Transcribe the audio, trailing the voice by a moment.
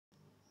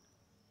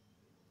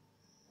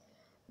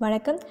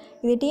வணக்கம்.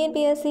 இது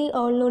TNPSC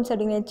all notes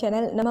அப்படிங்கிற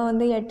சேனல். நம்ம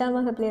வந்து 8ஆம்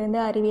வகுப்பிலிருந்து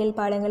அறிவியல்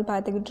பாடங்கள்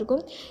பார்த்துக்கிட்டு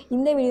இருக்கோம்.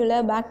 இந்த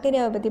வீடியோவில்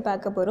பாக்டீரியாவை பற்றி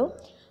பார்க்க போகிறோம்.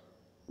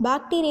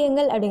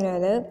 பாக்டீரியங்கள்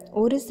அப்படிங்கிறது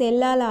ஒரு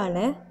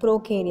செல்லாலான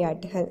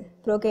ப்ரோகேரியாட்டுகள்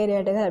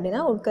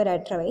அப்படின்னா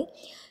உட்கரற்றவை.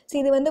 ஸோ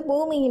இது வந்து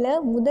பூமியில்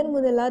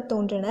முதலாக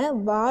தோன்றின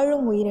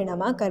வாழும்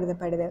உயிரினமாக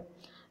கருதப்படுது.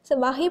 ஸோ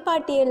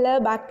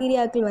வகைப்பாட்டியலில்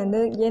பாக்டீரியாக்கள்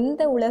வந்து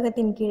எந்த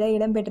உலகத்தின் கீழே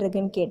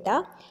இடம்பெற்றிருக்குன்னு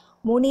கேட்டால்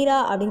மொனிரா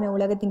அப்படிங்கிற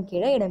உலகத்தின்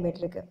கீழே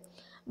இடம்பெற்றிருக்கு.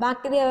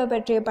 பாக்டீரியாவை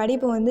பற்றிய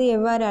படிப்பு வந்து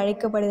எவ்வாறு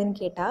அழைக்கப்படுதுன்னு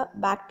கேட்டால்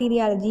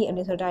பாக்டீரியாலஜி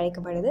அப்படின்னு சொல்லிட்டு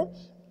அழைக்கப்படுது.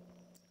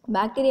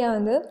 பாக்டீரியா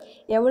வந்து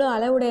எவ்வளோ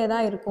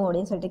அளவுடையதாக இருக்கும்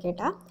அப்படின்னு சொல்லிட்டு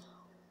கேட்டால்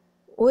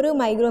 1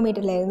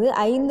 மைக்ரோமீட்டர்லேருந்து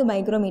 5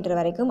 மைக்ரோமீட்டர்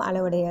வரைக்கும்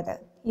அளவுடையது.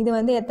 இது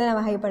வந்து எத்தனை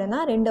வகைப்படும்னா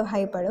 2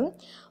 வகைப்படும்.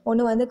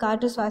 ஒன்று வந்து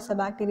காற்று சுவாச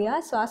பாக்டீரியா,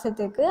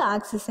 சுவாசத்துக்கு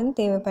ஆக்சிஜன்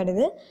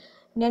தேவைப்படுது.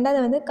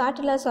 ரெண்டாவது வந்து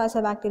காற்றில்லா சுவாச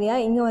பாக்டீரியா,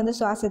 இங்கே வந்து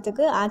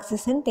சுவாசத்துக்கு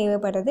ஆக்சிஜன்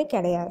தேவைப்படுறது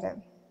கிடையாது.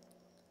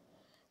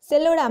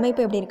 செல்லோட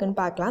அமைப்பு எப்படி இருக்குன்னு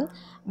பார்க்கலாம்.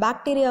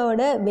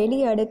 பாக்டீரியாவோட வெளி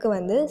அடுக்கு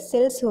வந்து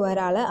செல்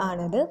சுவரால்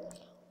ஆனது.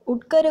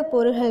 உட்கரு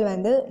பொருள்கள்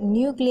வந்து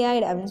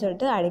நியூக்ளியாய்டு அப்படின்னு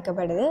சொல்லிட்டு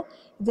அழைக்கப்படுது.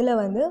 இதில்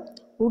வந்து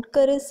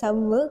உட்கரு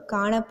சவ்வு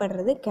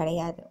காணப்படுறது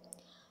கிடையாது.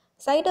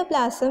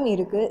 சைட்டோபிளாசம்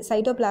இருக்குது.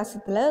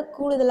 சைட்டோபிளாசத்தில்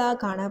கூடுதலாக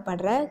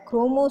காணப்படுற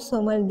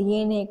குரோமோசோமல்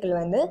டிஎன்ஏக்கள்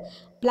வந்து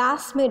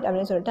பிளாஸ்மிட்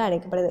அப்படின்னு சொல்லிட்டு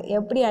அழைக்கப்படுது.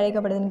 எப்படி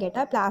அழைக்கப்படுதுன்னு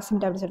கேட்டால்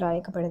பிளாஸ்மிட் அப்படின்னு சொல்லிட்டு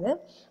அழைக்கப்படுது.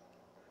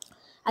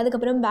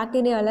 அதுக்கப்புறம்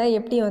பாக்டீரியாவில்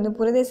எப்படி வந்து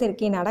புரத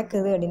சேர்க்கை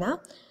நடக்குது அப்படின்னா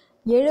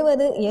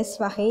 70S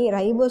வகை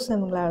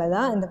ரைபோசோம்களால்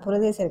தான் இந்த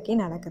புரத சேர்க்கை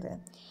நடக்குது.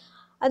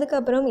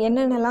 அதுக்கப்புறம்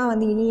என்னென்னலாம்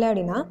வந்து இல்லை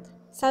அப்படின்னா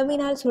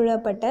சவ்வினால்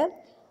சூழப்பட்ட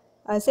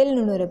செல்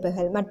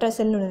நுண்ணுறுப்புகள், மற்ற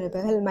செல்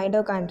நுண்ணுறுப்புகள்,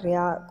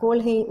 மைட்டோகாண்ட்ரியா,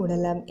 கோல்கை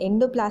உடலம்,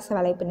 எண்டோபிளாச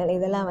வலைப்பின்னல்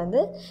இதெல்லாம்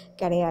வந்து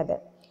கிடையாது.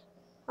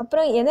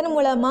 அப்புறம் எதன்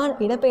மூலமாக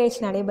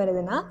இடப்பெயர்ச்சி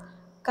நடைபெறுதுன்னா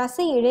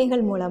கசை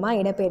இழைகள் மூலமாக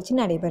இடப்பெயர்ச்சி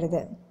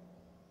நடைபெறுது.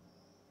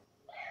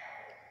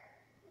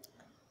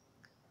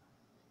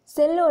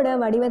 செல்லோட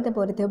வடிவத்தை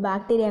பொறுத்து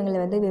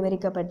பாக்டீரியாங்கள் வந்து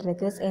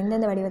விவரிக்கப்பட்டிருக்கு.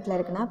 எந்தெந்த வடிவத்தில்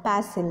இருக்குன்னா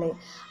பேசில்லை,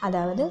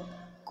 அதாவது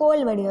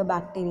கோல் வடிவ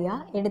பாக்டீரியா.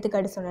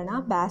 எடுத்துக்காட்டு சொன்னோன்னா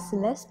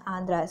பேசிலஸ்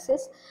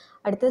ஆந்த்ராசிஸ்.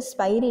 அடுத்து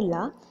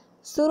ஸ்பைரில்லா,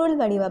 சுருள்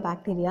வடிவ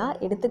பாக்டீரியா.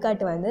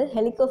 எடுத்துக்காட்டு வந்து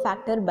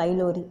ஹெலிகோஃபாக்டர்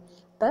பைலோரி.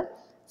 இப்போ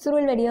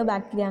சுருள் வடிவ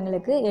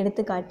பாக்டீரியாங்களுக்கு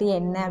எடுத்துக்காட்டு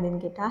என்ன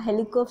அப்படின்னு கேட்டால்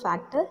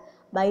ஹெலிகோஃபாக்டர்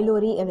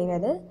பைலோரி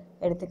அப்படிங்கிறது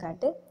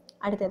எடுத்துக்காட்டு.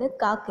 அடுத்தது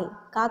காக்கை.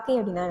 காக்கை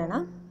அப்படின்னா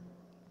என்னென்னா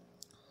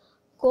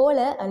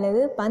கோலை அல்லது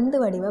பந்து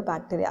வடிவ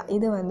பாக்டீரியா.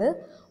 இது வந்து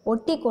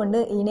ஒட்டி கொண்டு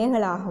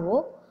இணைகளாகவோ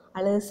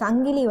அல்லது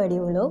சங்கிலி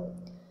வடிவிலோ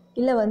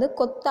இல்லை வந்து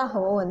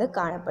கொத்தாகவோ வந்து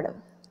காணப்படும்.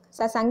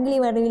 சங்கிலி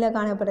வடிவில்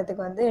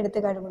காணப்படுறதுக்கு வந்து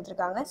எடுத்துக்காட்டு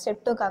கொடுத்துருக்காங்க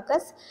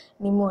ஸ்ட்ரெப்டோகாக்கஸ்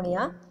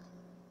நிமோனியா.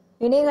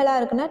 இணைகளாக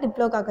இருக்குன்னா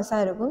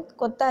டிப்ளோகாக்கஸாக இருக்கும்,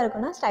 கொத்தாக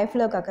இருக்குன்னா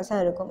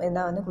ஸ்டைஃப்லோகாக்கஸாக இருக்கும்.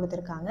 இதுதான் வந்து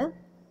கொடுத்துருக்காங்க.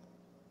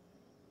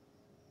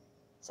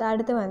 ஸோ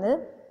அடுத்து வந்து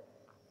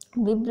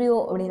விப்ரியோ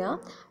அப்படின்னா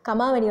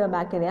கமா வடிவ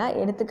பாக்டீரியா.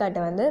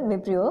 எடுத்துக்காட்டு வந்து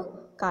விப்ரியோ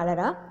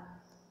காலரா.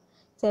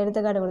 ஸோ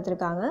எடுத்துக்காட்டு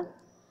கொடுத்துருக்காங்க.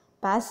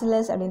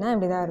 பேசிலஸ் அப்படின்னா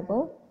இப்படி தான்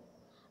இருக்கும்.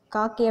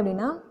 காக்கி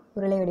அப்படின்னா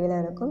உருளை வடிவில்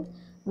இருக்கும்.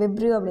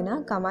 விப்ரியோ அப்படின்னா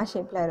கமா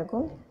ஷேப்பில்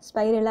இருக்கும்.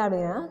 ஸ்பைரில்லா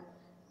அப்படின்னா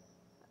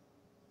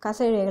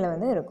கசைழைகளை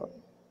வந்து இருக்கும்.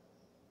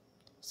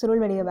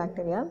 சுருள் வடிவ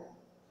பாக்டீரியா.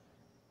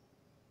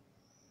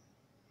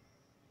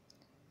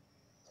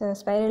 ஸோ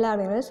ஸ்பைரில்லா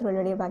அப்படிங்கிறது சுருள்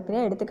வடிவ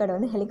பாக்டீரியா. எடுத்துக்காட்டு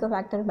வந்து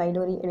ஹெலிகோஃபாக்டர்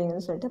பைலோரி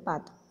அப்படின்னு சொல்லிட்டு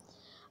பார்த்தோம்.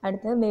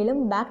 அடுத்து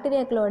மேலும்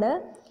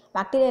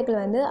பாக்டீரியாக்கள்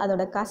வந்து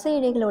அதோட கசை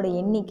இழைகளோட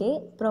எண்ணிக்கை,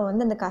 அப்புறம்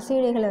வந்து அந்த கசை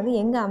இழைகள் வந்து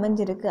எங்கே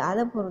அமைஞ்சிருக்கு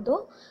அதை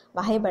பொறுத்தும்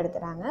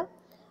வகைப்படுத்துகிறாங்க.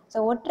 ஸோ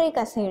ஒற்றை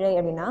கசை இழை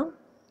அப்படின்னா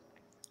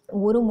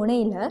ஒரு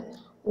முனையில்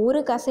ஒரு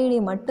கசை இழை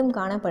மட்டும்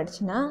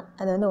காணப்படுச்சுன்னா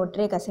அது வந்து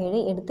ஒற்றை கசை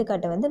இழை.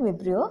 எடுத்துக்காட்டு வந்து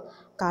விப்ரியோ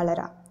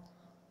காலரா.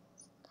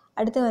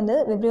 அடுத்து வந்து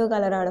விப்ரியோ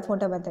காலராவோட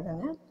ஃபோட்டோ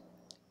பார்த்துக்கோங்க.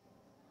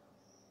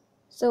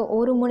 ஸோ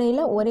ஒரு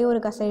முனையில் ஒரே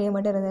ஒரு கசை இழை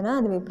மட்டும் இருந்ததுன்னா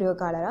அது விப்ரியோ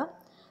காலரா.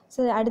 ஸோ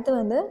அடுத்து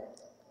வந்து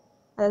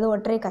அதாவது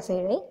ஒற்றை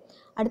கசையிழை.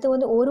 அடுத்து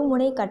வந்து ஒரு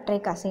முனை கற்றை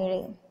கசையிழை.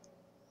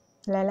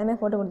 இதில் எல்லாமே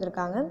ஃபோட்டோ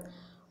கொடுத்துருக்காங்க.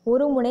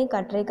 ஒரு முனை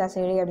கற்றை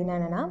கசையிழை அப்படின்னா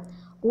என்னென்னா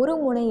ஒரு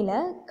முனையில்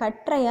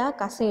கற்றையாக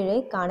கசையிழை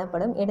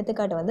காணப்படும்.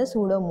 எடுத்துக்காட்டு வந்து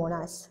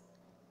சூடோமோனாஸ்.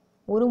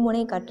 ஒரு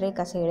முனை கற்றை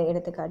கசையிழை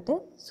எடுத்துக்காட்டு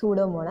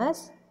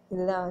சூடோமோனாஸ்.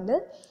 இதுதான் வந்து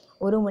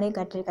ஒரு முனை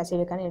கற்றை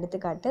கசையிழைக்கான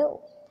எடுத்துக்காட்டு.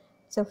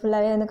 ஸோ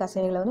ஃபுல்லாகவே வந்து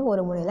கசையிழைகள் வந்து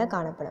ஒரு முனையில்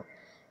காணப்படும்.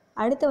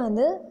 அடுத்து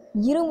வந்து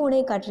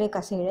இருமுனை கற்றை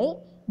கசையிழை.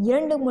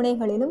 2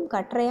 முனைகளிலும்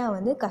கற்றையாக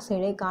வந்து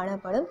கசையிழை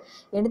காணப்படும்.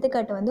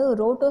 எடுத்துக்காட்டு வந்து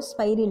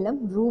ரோட்டோஸ்பைரில்லம்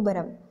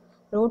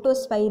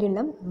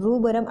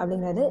ரூபரம்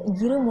அப்படிங்கிறது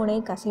இருமுனை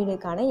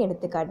கசையிழைக்கான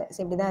எடுத்துக்காட்டு. ஸோ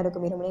இப்படி தான்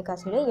இருக்கும் இருமுனை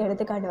கசையிழை.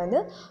 எடுத்துக்காட்டு வந்து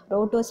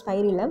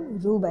ரோட்டோஸ்பைரில்லம்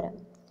ரூபரம்.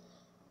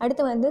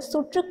 அடுத்து வந்து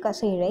சுற்று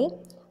கசையிழை.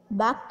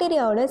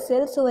 பாக்டீரியாவோட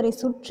செல் சுவரை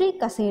சுற்றி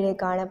கசையிழை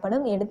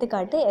காணப்படும்.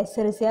 எடுத்துக்காட்டு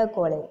எஸ்செரிசியா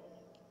கோலை.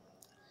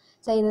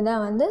 ஸோ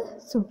இதுதான் வந்து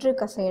சுற்று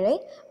கசையிழை.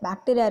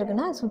 பாக்டீரியா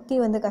இருக்குன்னா சுற்றி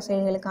வந்து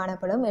கசையிழைகள்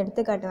காணப்படும்.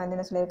 எடுத்துக்காட்டு வந்து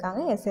என்ன சொல்லியிருக்காங்க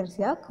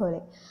எஸ்செரிசியா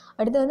கோலை.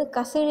 அடுத்து வந்து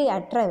கசையிழை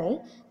அற்றவை.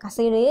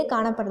 கசையிழையே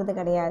காணப்படுறது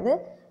கிடையாது.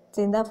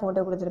 இதுதான் ஃபோட்டோ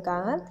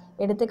கொடுத்துருக்காங்க.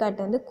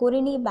 எடுத்துக்காட்டு வந்து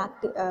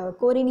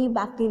கோரினி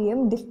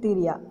பாக்டீரியம்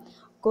டிஃப்தீரியா.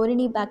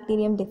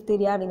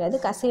 அப்படிங்கிறது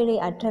கசையிழை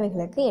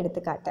அற்றவைகளுக்கு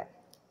எடுத்துக்காட்டு.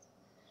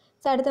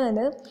 ஸோ அடுத்து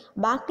வந்து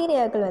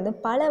பாக்டீரியாக்கள் வந்து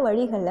பல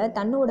வழிகளில்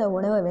தன்னோட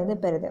உணவை வந்து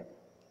பெறுது.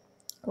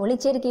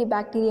 ஒளிச்சேர்க்கை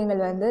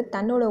பாக்டீரியங்கள் வந்து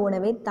தன்னோட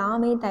உணவை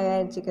தாமே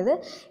தயாரிச்சுக்குது.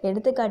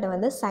 எடுத்துக்காட்டு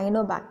வந்து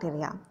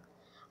சைனோபாக்டீரியா.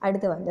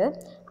 அடுத்து வந்து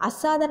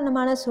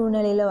அசாதாரணமான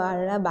சூழ்நிலையில்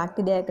வாழ்கிற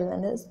பாக்டீரியாக்கள்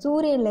வந்து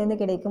சூரியன்லேருந்து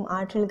கிடைக்கும்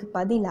ஆற்றலுக்கு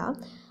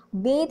பதிலாக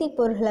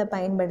வேதிப்பொருட்களை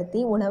பயன்படுத்தி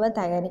உணவை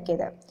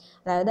தயாரிக்குது.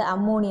 அதாவது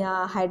அம்மோனியா,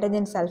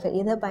 ஹைட்ரஜன் சல்ஃபர்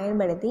இதை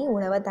பயன்படுத்தி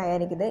உணவை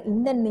தயாரிக்குது.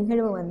 இந்த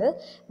நிகழ்வு வந்து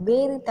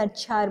வேதி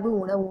தற்சார்பு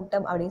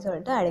உணவூட்டம் அப்படின்னு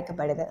சொல்லிட்டு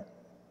அழைக்கப்படுது.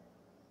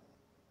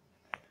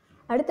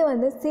 அடுத்து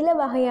வந்து சில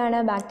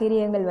வகையான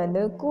பாக்டீரியங்கள்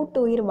வந்து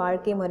கூட்டுயிர்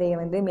வாழ்க்கை முறையை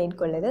வந்து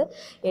மேற்கொள்ளுது.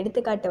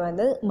 எடுத்துக்காட்டு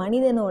வந்து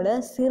மனிதனோட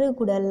சிறு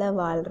குடலில்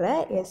வாழ்கிற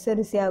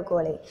எசரிசியா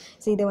கோலை.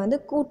 ஸோ இது வந்து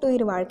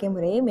கூட்டுயிர் வாழ்க்கை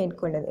முறையை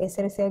மேற்கொள்ளுது.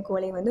 எசரிசியா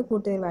கோலை வந்து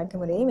கூட்டுயிர் வாழ்க்கை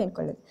முறையை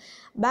மேற்கொள்ளுது.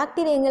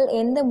 பாக்டீரியங்கள்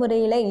எந்த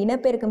முறையில்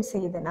இனப்பெருக்கம்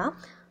செய்யுதுன்னா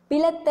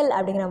பிளத்தல்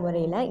அப்படிங்கிற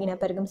முறையில்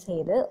இனப்பெருக்கம்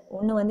செய்யுது.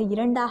 ஒன்று வந்து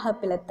இரண்டாக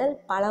பிளத்தல்,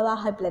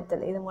 பலவாக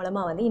பிளத்தல், இது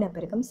மூலமாக வந்து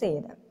இனப்பெருக்கம்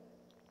செய்யுது.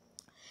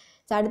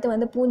 ஸோ அடுத்து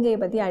வந்து பூஞ்சையை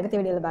பற்றி அடுத்த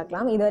வீடியோவில்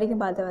பார்க்கலாம். இது வரைக்கும்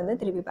பார்த்து வந்து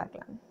திருப்பி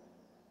பார்க்கலாம்.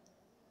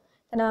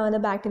 நான் வந்து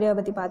பாக்டீரியாவை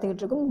பற்றி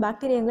பார்த்துக்கிட்டு இருக்கோம்.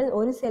 பாக்டீரியங்கள்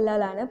ஒரு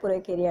செல்லாலான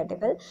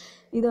புறக்கேரியாட்டுகள்.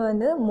 இது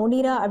வந்து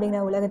மொனிரா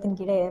அப்படிங்கிற உலகத்தின்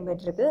கீழே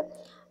இடம்பெற்றிருக்கு.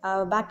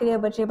 பாக்டீரியா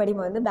பற்றிய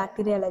படிப்பு வந்து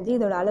பாக்டீரியாலஜி.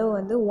 இதோட அளவு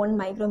வந்து 1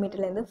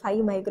 மைக்ரோமீட்டர்லேருந்து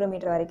 5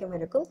 மைக்ரோமீட்டர் வரைக்கும்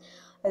இருக்கும்.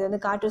 இது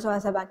வந்து காற்று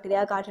சுவாச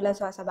பாக்டீரியா, காற்றில்லா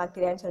சுவாச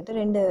பாக்டீரியான்னு சொல்லிட்டு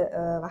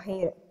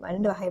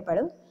ரெண்டு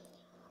வகைப்படும்.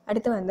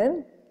 அடுத்து வந்து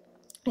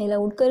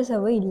இதில்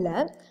உட்கருசவு இல்லை.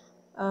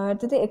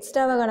 அடுத்தது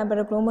எக்ஸ்ட்ராவாக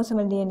காணப்படுற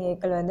குரோமோசோமல்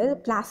டிஎன்ஏக்கள் வந்து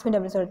பிளாஸ்மிட்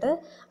அப்படின்னு சொல்லிட்டு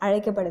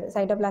அழைக்கப்படுது.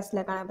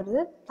 சைட்டோபிளாஸ்டில்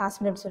காணப்படுது,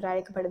 பிளாஸ்மிட் அப்படின்னு சொல்லிட்டு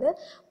அழைக்கப்படுது.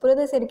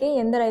 புரத சேர்க்கை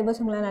எந்த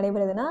ரைபோசோம்களால்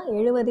நடைபெறுதுன்னா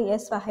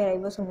 70S வகை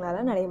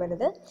ரைபோசோம்களால்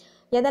நடைபெறுது.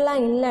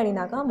 எதெல்லாம் இல்லை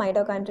அப்படின்னாக்கா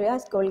மைட்டோகாண்ட்ரியா,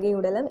 கொள்கை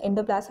உடலம்,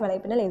 எண்டோபிளாஸ்ம்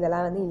வலைப்பின்னல்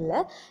இதெல்லாம் வந்து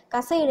இல்லை.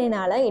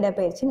 கசையிடையினால்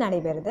இடப்பெயர்ச்சி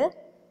நடைபெறுது.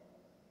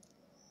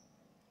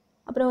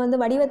 அப்புறம் வந்து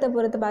வடிவத்தை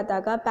பொறுத்து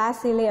பார்த்தாக்கா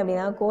பாசிலே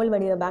அப்படின்னா கோல்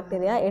வடிவ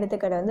பாக்டீரியா.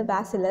 எடுத்துக்காட்டு வந்து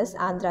பாசிலஸ்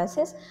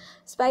ஆந்த்ராசிஸ்.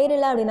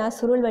 ஸ்பைரிலா அப்படின்னா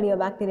சுருள் வடிவ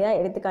பாக்டீரியா.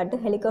 எடுத்துக்காட்டு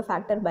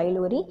ஹெலிகோஃபாக்டர்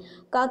பைலூரி.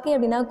 காக்கி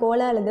அப்படின்னா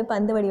கோலா அல்லது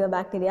பந்து வடிவ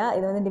பாக்டீரியா.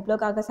 இது வந்து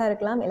டிப்ளோகாக்கஸாக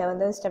இருக்கலாம், இல்லை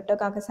வந்து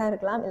ஸ்ட்ரெப்டோகாக்கஸாக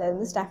இருக்கலாம், இல்லை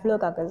வந்து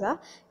ஸ்டெஃப்லோகாக்கஸாக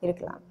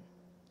இருக்கலாம்.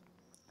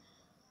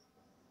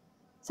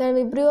 சரி,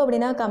 விப்ரியோ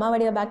அப்படின்னா கமா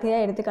வடிவ பாக்டீரியா.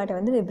 எடுத்துக்காட்டு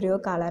வந்து விப்ரியோ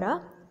காலரா.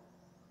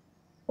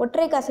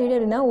 ஒற்றை கசைடு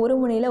அப்படின்னா ஒரு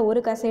முனையில்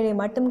ஒரு கசைடை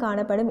மட்டும்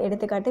காணப்படும்.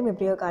 எடுத்துக்காட்டு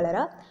விப்ரியோ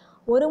காலரா.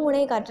 ஒரு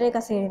முனை கற்றை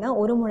கசைடுனா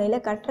ஒரு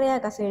முனையில் கற்றையா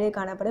கசைடு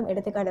காணப்படும்.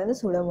 எடுத்துக்காட்டு வந்து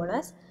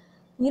சூடோமோனாஸ்.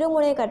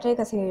 இருமுனை கற்றை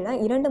கசைடுனா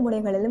 2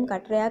 முனைகளிலும்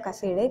கற்றையா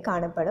கசைடு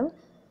காணப்படும்.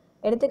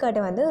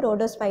 எடுத்துக்காட்டு வந்து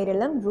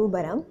ரோடோஸ்பைரிலம்,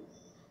 ரூபரம்.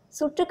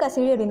 சுற்று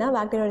கசைடு அப்படின்னா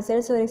பாக்டீரியோட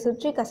செல் சுவரை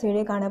சுற்றி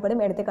கசைடு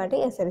காணப்படும்.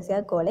 எடுத்துக்காட்டு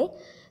எசரிசியா கோலை.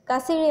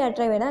 கசைடு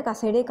அற்றவைனா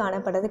கசைடு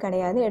காணப்படுறது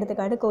கிடையாது.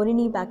 எடுத்துக்காட்டு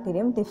கொரினி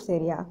பாக்டீரியம்,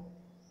 டிப்தீரியா.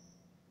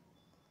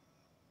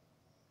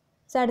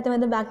 ஸோ அடுத்து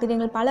வந்து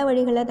பாக்டீரியங்கள் பல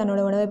வழிகளில் தன்னோட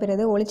உணவை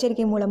பெறுது.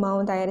 ஒளிச்சேர்க்கை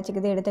மூலமாகவும்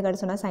தயாரிச்சுக்குது.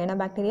 எடுத்துக்காட்டு சொன்னால் சைனா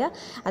பாக்டீரியா.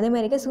 அதே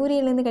மாதிரிக்கு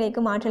சூரியன்லேருந்து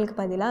கிடைக்கும் ஆற்றலுக்கு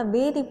பதிலாக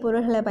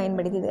வேதிப்பொருட்களை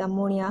பயன்படுத்திது.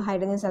 அம்மோனியா,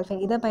 ஹைட்ரஜன்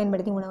சல்ஃபர் இதை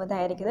பயன்படுத்தி உணவை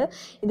தயாரிக்குது.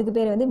 இதுக்கு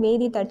பேர் வந்து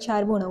வேதி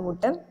தற்சார்பு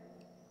உணவூட்டம்.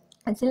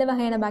 சில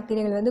வகையான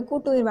பாக்டீரியங்கள் வந்து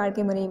கூட்டுயிர்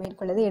வாழ்க்கை முறையை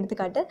மேற்கொள்ளுது.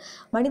 எடுத்துக்காட்டு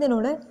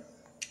மனிதனோட.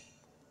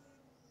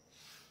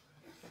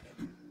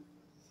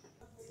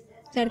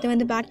 அடுத்து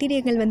வந்து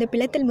பாக்டீரியங்கள் வந்து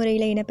பிளத்தல்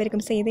முறையில்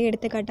இனப்பெருக்கம் செய்யுது.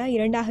 எடுத்துக்காட்டாக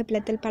இரண்டாக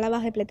பிளத்தல்,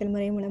 பலவாக பிளத்தல்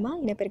முறை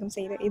மூலமாக இனப்பெருக்கம்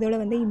செய்யுது. இதோட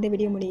வந்து இந்த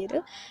வீடியோ முடியுது.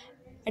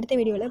 அடுத்த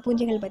வீடியோவில்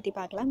பூஞ்சைகள் பற்றி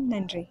பார்க்கலாம்.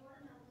 நன்றி.